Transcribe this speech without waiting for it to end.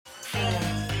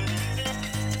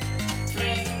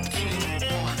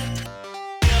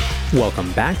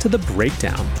Welcome back to The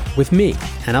Breakdown with me,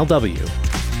 NLW.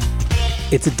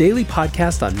 It's a daily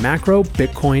podcast on macro,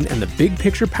 Bitcoin, and the big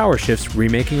picture power shifts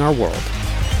remaking our world.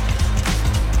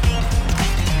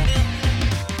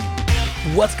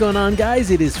 What's going on,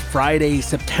 guys? It is Friday,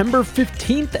 September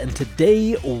 15th, and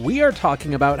today we are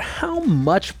talking about how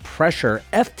much pressure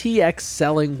FTX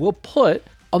selling will put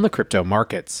on the crypto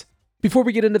markets. Before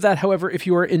we get into that, however, if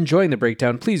you are enjoying The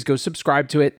Breakdown, please go subscribe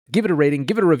to it, give it a rating,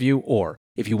 give it a review, or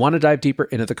if you want to dive deeper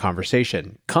into the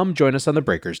conversation, come join us on the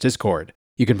Breakers Discord.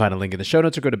 You can find a link in the show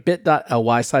notes or go to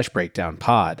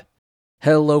bit.ly/breakdownpod.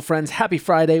 Hello, friends. Happy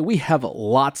Friday. We have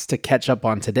lots to catch up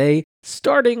on today,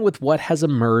 starting with what has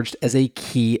emerged as a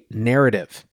key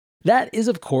narrative. That is,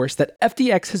 of course, that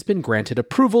FTX has been granted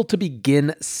approval to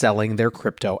begin selling their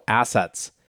crypto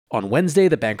assets. On Wednesday,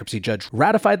 the bankruptcy judge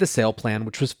ratified the sale plan,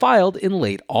 which was filed in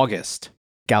late August.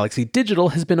 Galaxy Digital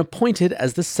has been appointed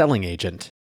as the selling agent.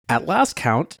 At last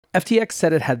count, FTX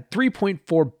said it had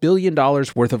 $3.4 billion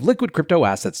worth of liquid crypto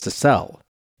assets to sell.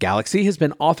 Galaxy has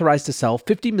been authorized to sell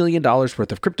 $50 million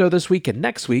worth of crypto this week and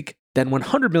next week, then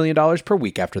 $100 million per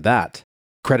week after that.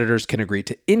 Creditors can agree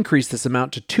to increase this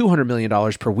amount to $200 million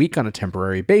per week on a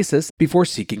temporary basis before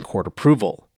seeking court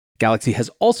approval. Galaxy has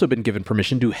also been given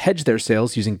permission to hedge their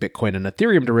sales using Bitcoin and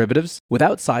Ethereum derivatives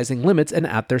without sizing limits and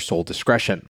at their sole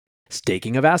discretion.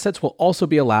 Staking of assets will also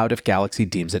be allowed if Galaxy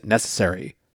deems it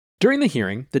necessary. During the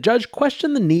hearing, the judge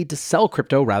questioned the need to sell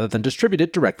crypto rather than distribute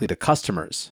it directly to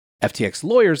customers. FTX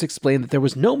lawyers explained that there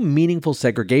was no meaningful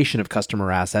segregation of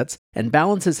customer assets and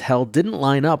balances held didn't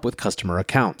line up with customer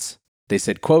accounts. They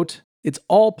said, quote, "It's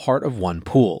all part of one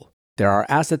pool. There are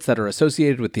assets that are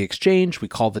associated with the exchange we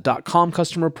call the .com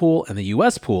customer pool and the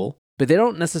US pool, but they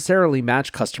don't necessarily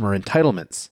match customer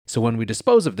entitlements. So when we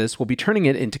dispose of this, we'll be turning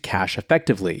it into cash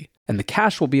effectively, and the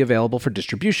cash will be available for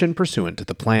distribution pursuant to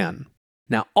the plan."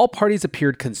 Now, all parties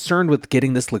appeared concerned with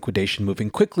getting this liquidation moving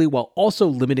quickly while also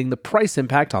limiting the price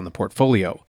impact on the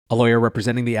portfolio. A lawyer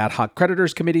representing the Ad Hoc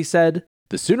Creditors Committee said,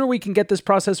 "The sooner we can get this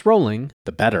process rolling,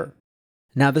 the better."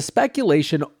 Now, the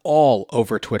speculation all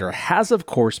over Twitter has, of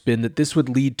course, been that this would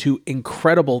lead to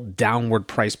incredible downward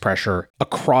price pressure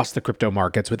across the crypto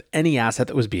markets with any asset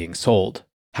that was being sold.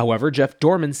 However, Jeff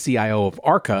Dorman, CIO of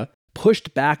Arca,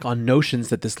 pushed back on notions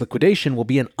that this liquidation will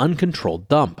be an uncontrolled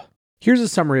dump. Here's a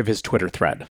summary of his Twitter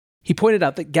thread. He pointed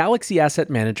out that Galaxy Asset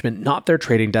Management, not their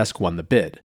trading desk, won the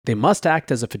bid. They must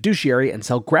act as a fiduciary and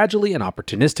sell gradually and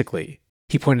opportunistically.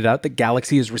 He pointed out that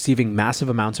Galaxy is receiving massive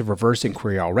amounts of reverse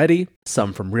inquiry already,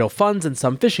 some from real funds and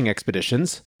some phishing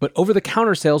expeditions, but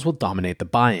over-the-counter sales will dominate the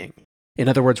buying. In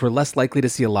other words, we're less likely to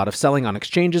see a lot of selling on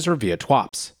exchanges or via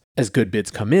TWAPs. As good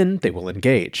bids come in, they will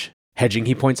engage. Hedging,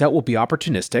 he points out, will be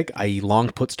opportunistic, i.e.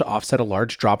 long puts to offset a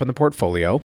large drop in the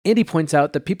portfolio. And he points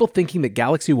out that people thinking that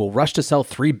Galaxy will rush to sell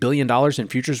 $3 billion in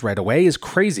futures right away is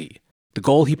crazy. The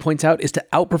goal, he points out, is to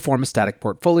outperform a static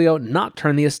portfolio, not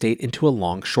turn the estate into a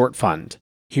long short fund.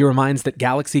 He reminds that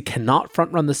Galaxy cannot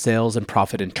front-run the sales and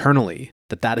profit internally,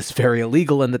 that is very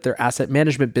illegal, and that their asset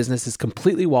management business is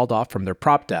completely walled off from their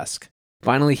prop desk.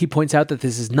 Finally, he points out that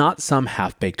this is not some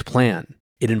half-baked plan.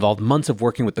 It involved months of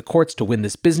working with the courts to win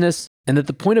this business, and that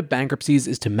the point of bankruptcies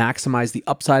is to maximize the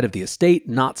upside of the estate,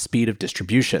 not speed of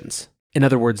distributions. In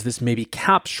other words, this maybe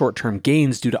caps short-term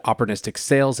gains due to opportunistic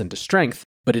sales into strength,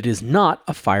 but it is not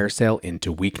a fire sale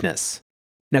into weakness.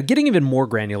 Now, getting even more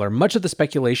granular, much of the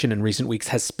speculation in recent weeks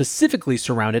has specifically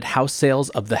surrounded how sales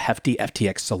of the hefty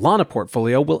FTX Solana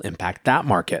portfolio will impact that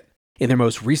market. In their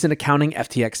most recent accounting,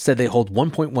 FTX said they hold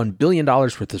 $1.1 billion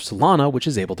worth of Solana, which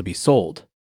is able to be sold.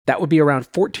 That would be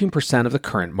around 14% of the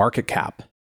current market cap.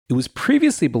 It was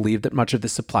previously believed that much of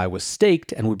this supply was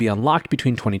staked and would be unlocked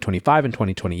between 2025 and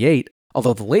 2028,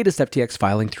 although the latest FTX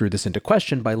filing threw this into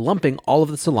question by lumping all of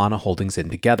the Solana holdings in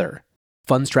together.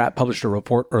 Fundstrat published a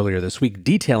report earlier this week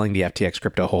detailing the FTX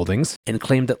crypto holdings and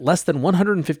claimed that less than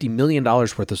 $150 million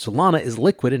worth of Solana is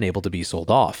liquid and able to be sold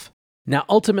off. Now,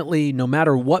 ultimately, no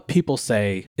matter what people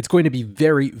say, it's going to be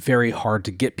very, very hard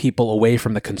to get people away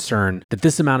from the concern that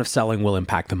this amount of selling will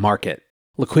impact the market.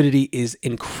 Liquidity is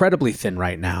incredibly thin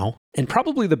right now, and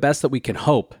probably the best that we can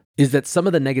hope is that some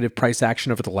of the negative price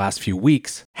action over the last few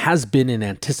weeks has been in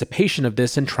anticipation of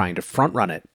this and trying to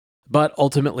front-run it. But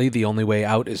ultimately, the only way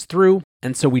out is through,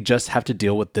 and so we just have to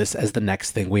deal with this as the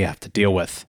next thing we have to deal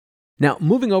with. Now,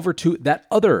 moving over to that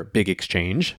other big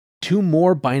exchange, 2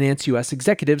 more Binance US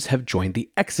executives have joined the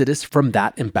exodus from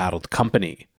that embattled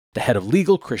company. The head of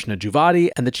legal, Krishna Juvadi,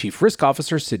 and the chief risk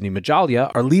officer, Sydney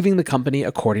Majalia, are leaving the company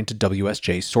according to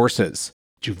WSJ sources.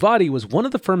 Juvadi was one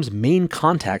of the firm's main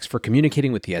contacts for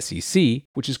communicating with the SEC,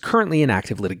 which is currently in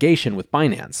active litigation with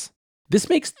Binance. This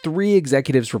makes 3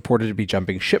 executives reported to be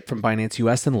jumping ship from Binance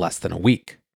US in less than a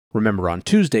week. Remember, on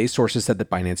Tuesday, sources said that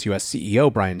Binance US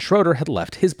CEO Brian Schroeder had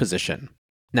left his position.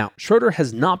 Now, Schroeder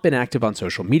has not been active on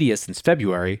social media since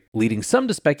February, leading some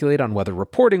to speculate on whether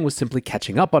reporting was simply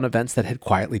catching up on events that had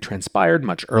quietly transpired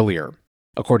much earlier.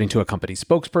 According to a company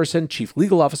spokesperson, Chief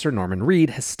Legal Officer Norman Reed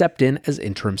has stepped in as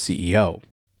interim CEO.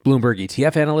 Bloomberg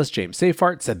ETF analyst James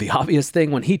Seyfarth said the obvious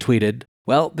thing when he tweeted,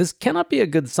 "Well, this cannot be a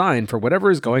good sign for whatever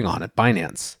is going on at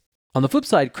Binance." On the flip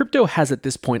side, crypto has at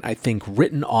this point, I think,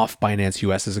 written off Binance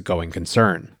US as a going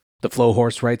concern. The Flow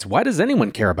Horse writes, "Why does anyone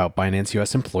care about Binance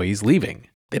US employees leaving?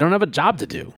 They don't have a job to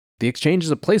do. The exchange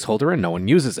is a placeholder and no one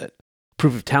uses it."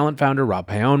 Proof of Talent founder Rob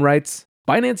Paone writes,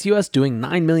 "Binance US doing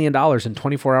 $9 million in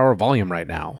 24-hour volume right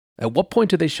now. At what point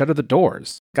do they shutter the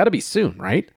doors? Gotta be soon,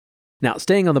 right?" Now,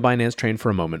 staying on the Binance train for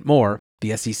a moment more,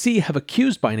 the SEC have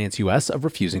accused Binance US of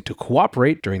refusing to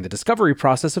cooperate during the discovery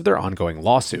process of their ongoing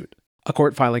lawsuit. A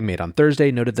court filing made on Thursday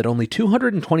noted that only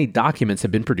 220 documents had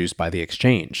been produced by the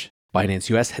exchange. Binance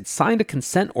US had signed a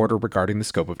consent order regarding the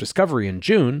scope of discovery in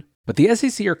June, but the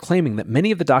SEC are claiming that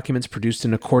many of the documents produced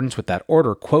in accordance with that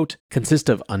order, quote, consist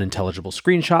of unintelligible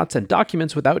screenshots and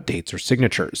documents without dates or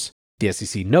signatures. The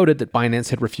SEC noted that Binance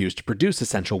had refused to produce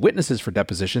essential witnesses for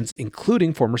depositions,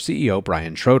 including former CEO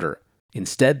Brian Schroeder.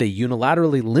 Instead, they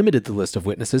unilaterally limited the list of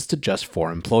witnesses to just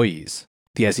 4 employees.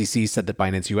 The SEC said that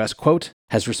Binance US, quote,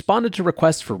 has responded to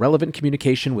requests for relevant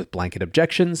communication with blanket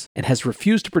objections and has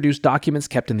refused to produce documents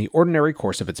kept in the ordinary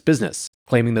course of its business,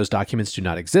 claiming those documents do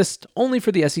not exist, only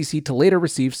for the SEC to later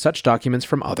receive such documents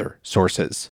from other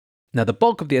sources. Now, the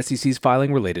bulk of the SEC's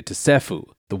filing related to Cefu,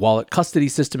 the wallet custody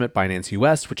system at Binance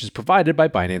US, which is provided by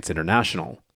Binance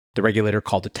International. The regulator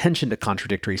called attention to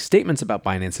contradictory statements about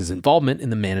Binance's involvement in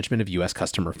the management of US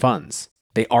customer funds.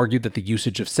 They argued that the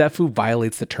usage of Cefu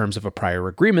violates the terms of a prior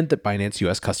agreement that Binance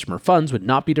US customer funds would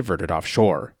not be diverted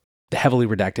offshore. The heavily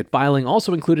redacted filing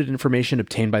also included information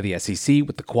obtained by the SEC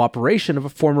with the cooperation of a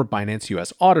former Binance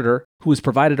US auditor who was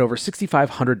provided over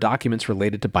 6,500 documents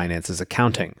related to Binance's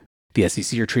accounting. The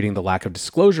SEC are treating the lack of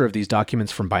disclosure of these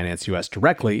documents from Binance US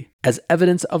directly as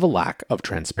evidence of a lack of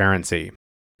transparency.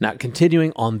 Now,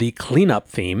 continuing on the cleanup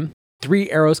theme,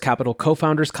 3 Arrows Capital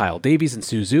co-founders Kyle Davies and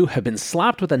Su Zhu have been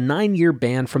slapped with a 9-year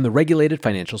ban from the regulated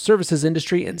financial services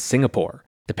industry in Singapore.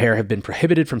 The pair have been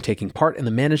prohibited from taking part in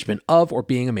the management of or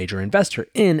being a major investor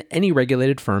in any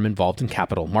regulated firm involved in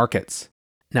capital markets.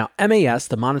 Now, MAS,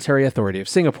 the Monetary Authority of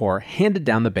Singapore, handed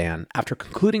down the ban after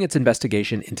concluding its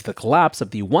investigation into the collapse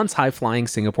of the once high-flying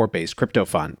Singapore-based crypto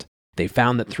fund. They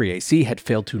found that 3AC had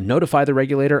failed to notify the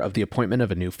regulator of the appointment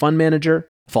of a new fund manager,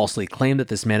 falsely claimed that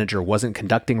this manager wasn't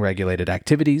conducting regulated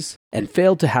activities, and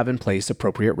failed to have in place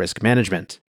appropriate risk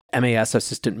management. MAS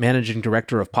Assistant Managing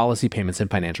Director of Policy Payments and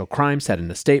Financial Crime said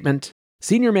in a statement,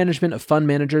 "Senior management of fund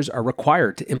managers are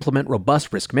required to implement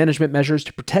robust risk management measures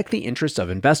to protect the interests of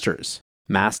investors.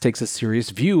 MAS takes a serious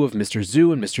view of Mr.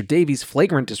 Zhu and Mr. Davies'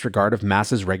 flagrant disregard of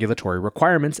MAS's regulatory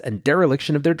requirements and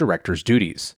dereliction of their directors'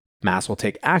 duties. MAS will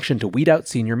take action to weed out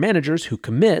senior managers who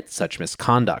commit such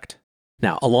misconduct."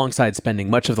 Now, alongside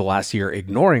spending much of the last year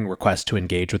ignoring requests to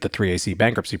engage with the 3AC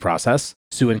bankruptcy process,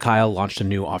 Su and Kyle launched a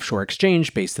new offshore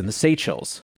exchange based in the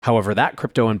Seychelles. However, that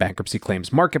crypto and bankruptcy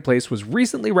claims marketplace was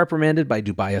recently reprimanded by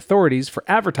Dubai authorities for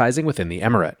advertising within the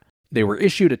emirate. They were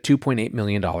issued a $2.8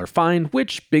 million fine,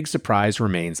 which, big surprise,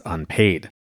 remains unpaid.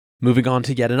 Moving on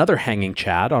to yet another hanging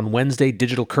chad, on Wednesday,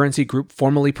 Digital Currency Group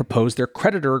formally proposed their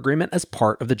creditor agreement as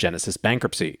part of the Genesis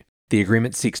bankruptcy. The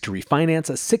agreement seeks to refinance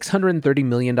a $630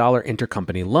 million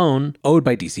intercompany loan owed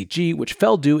by DCG, which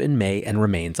fell due in May and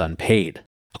remains unpaid.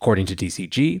 According to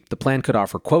DCG, the plan could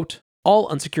offer, quote, all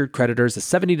unsecured creditors a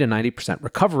 70 to 90%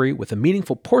 recovery with a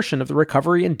meaningful portion of the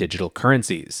recovery in digital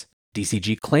currencies.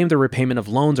 DCG claimed the repayment of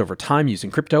loans over time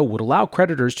using crypto would allow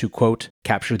creditors to, quote,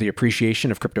 capture the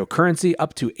appreciation of cryptocurrency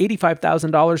up to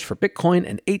 $85,000 for Bitcoin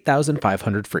and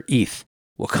 $8,500 for ETH.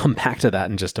 We'll come back to that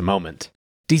in just a moment.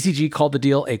 DCG called the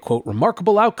deal a, quote,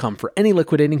 remarkable outcome for any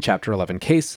liquidating Chapter 11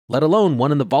 case, let alone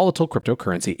one in the volatile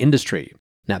cryptocurrency industry.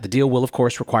 Now, the deal will, of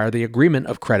course, require the agreement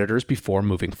of creditors before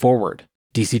moving forward.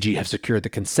 DCG have secured the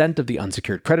consent of the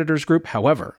unsecured creditors group.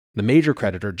 However, the major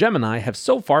creditor, Gemini, have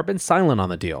so far been silent on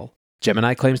the deal.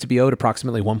 Gemini claims to be owed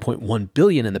approximately $1.1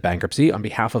 billion in the bankruptcy on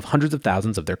behalf of hundreds of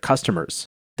thousands of their customers.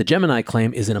 The Gemini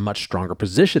claim is in a much stronger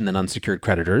position than unsecured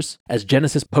creditors, as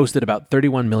Genesis posted about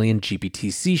 31 million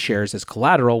GBTC shares as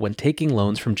collateral when taking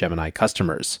loans from Gemini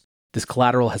customers. This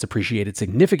collateral has appreciated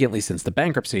significantly since the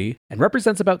bankruptcy and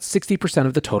represents about 60%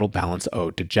 of the total balance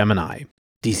owed to Gemini.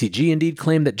 DCG indeed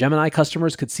claimed that Gemini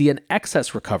customers could see an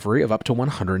excess recovery of up to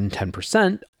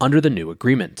 110% under the new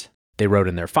agreement. They wrote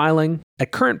in their filing,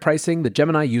 "At current pricing, the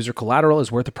Gemini user collateral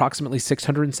is worth approximately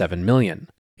 $607 million.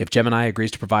 If Gemini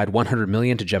agrees to provide $100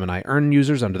 million to Gemini Earn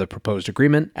users under the proposed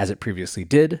agreement, as it previously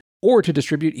did, or to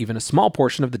distribute even a small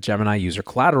portion of the Gemini user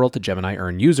collateral to Gemini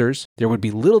Earn users, there would be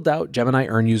little doubt Gemini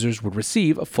Earn users would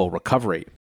receive a full recovery."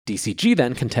 DCG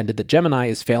then contended that Gemini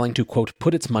is failing to, quote,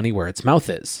 put its money where its mouth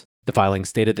is. The filing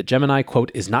stated that Gemini,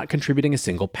 quote, is not contributing a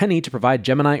single penny to provide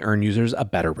Gemini Earn users a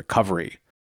better recovery.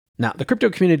 Now, the crypto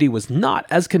community was not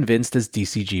as convinced as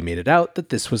DCG made it out that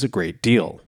this was a great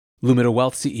deal. Lumina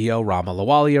Wealth CEO Rama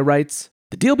Lawalia writes,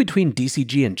 "The deal between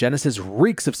DCG and Genesis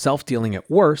reeks of self-dealing at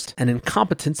worst and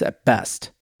incompetence at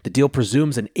best. The deal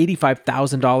presumes an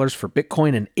 $85,000 for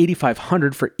Bitcoin and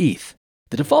 $8,500 for ETH.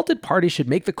 The defaulted party should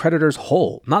make the creditors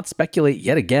whole, not speculate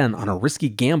yet again on a risky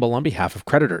gamble on behalf of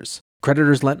creditors.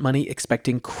 Creditors lent money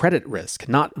expecting credit risk,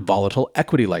 not volatile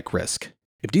equity-like risk.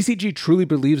 If DCG truly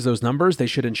believes those numbers, they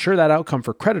should ensure that outcome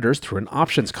for creditors through an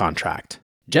options contract.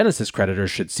 Genesis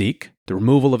creditors should seek the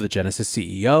removal of the Genesis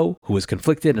CEO, who was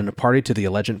conflicted and a party to the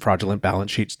alleged fraudulent balance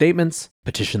sheet statements,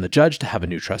 petition the judge to have a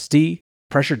new trustee,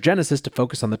 pressure Genesis to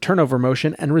focus on the turnover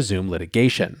motion and resume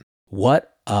litigation.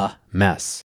 What a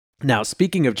mess." Now,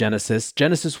 speaking of Genesis,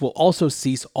 Genesis will also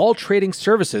cease all trading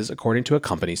services according to a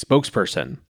company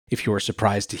spokesperson. If you are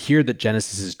surprised to hear that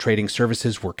Genesis's trading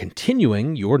services were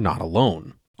continuing, you're not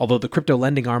alone. Although the crypto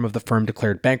lending arm of the firm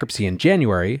declared bankruptcy in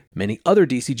January, many other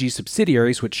DCG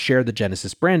subsidiaries which share the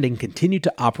Genesis branding continued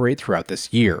to operate throughout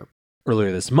this year.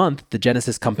 Earlier this month, the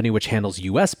Genesis company, which handles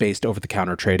US-based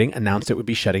over-the-counter trading, announced it would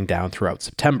be shutting down throughout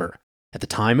September. At the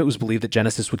time, it was believed that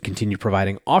Genesis would continue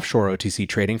providing offshore OTC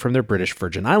trading from their British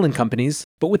Virgin Island companies,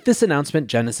 but with this announcement,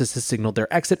 Genesis has signaled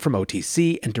their exit from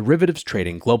OTC and derivatives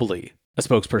trading globally. A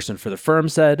spokesperson for the firm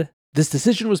said, "This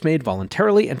decision was made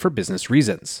voluntarily and for business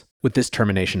reasons. With this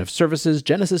termination of services,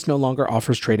 Genesis no longer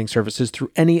offers trading services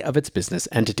through any of its business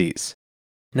entities."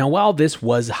 Now, while this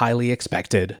was highly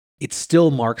expected, it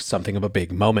still marks something of a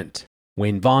big moment.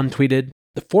 Wayne Vaughn tweeted,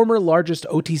 "The former largest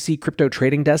OTC crypto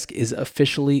trading desk is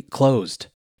officially closed.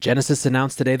 Genesis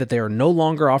announced today that they are no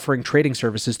longer offering trading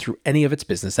services through any of its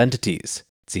business entities.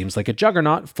 It seems like a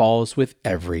juggernaut falls with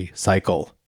every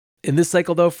cycle." In this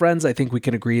cycle, though, friends, I think we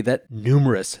can agree that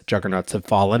numerous juggernauts have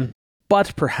fallen,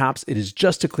 but perhaps it is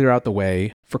just to clear out the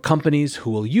way for companies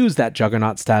who will use that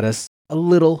juggernaut status a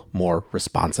little more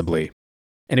responsibly.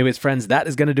 Anyways, friends, that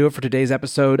is going to do it for today's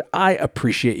episode. I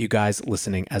appreciate you guys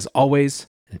listening as always.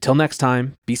 Until next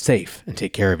time, be safe and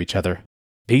take care of each other.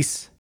 Peace.